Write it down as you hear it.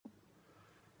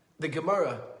The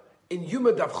Gemara in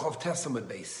Yuma Daf Chov Testament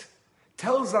base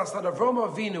tells us that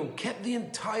Avraham Avinu kept the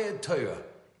entire Torah,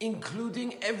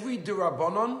 including every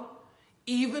Durabanan,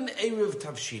 even Erev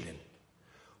Tavshilin.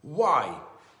 Why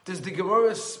does the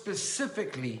Gemara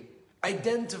specifically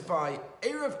identify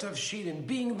Erev Tavshilin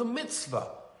being the mitzvah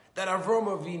that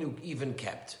Avraham Avinu even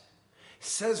kept?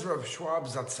 Says Rav Schwab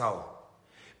Zatzal,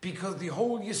 because the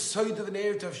whole Yesod of an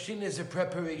Erev Tavshilin is a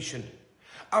preparation.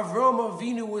 Avraham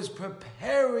Avinu was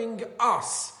preparing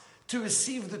us to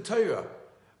receive the Torah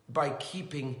by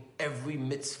keeping every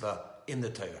mitzvah in the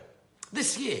Torah.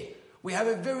 This year, we have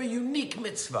a very unique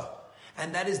mitzvah,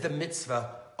 and that is the mitzvah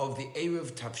of the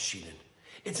Erev Tavshilin.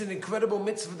 It's an incredible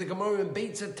mitzvah. The Gemara in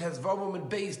Beitzah Tezvavam and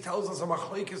Beis tells us a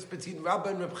machlokes between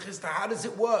Rabbah and Reb Chisda. How does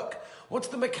it work? What's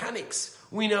the mechanics?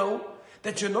 We know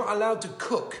that you're not allowed to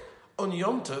cook on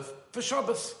Yom Tov for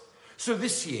Shabbos. So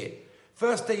this year,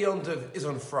 first day Yom Tov is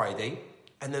on Friday,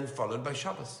 and then followed by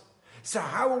Shabbos. So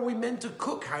how are we meant to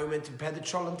cook? How are we meant to prepare the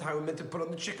cholent? How are we meant to put on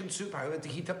the chicken soup? How are we meant to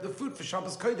heat up the food for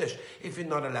Shabbos Kodesh if you're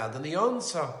not allowed? And the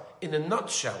answer, in a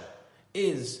nutshell,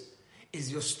 is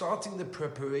you're starting the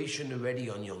preparation already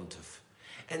on Yom Tov.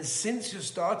 And since you're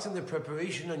starting the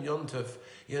preparation on Yom Tov,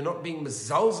 you're not being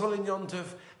mezalzel in Yom Tov,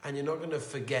 and you're not going to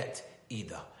forget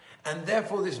either. And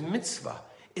therefore this mitzvah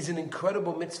is an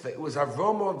incredible mitzvah. It was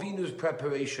Avraham Avinu's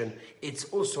preparation. It's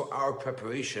also our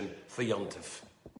preparation for Yom Tov.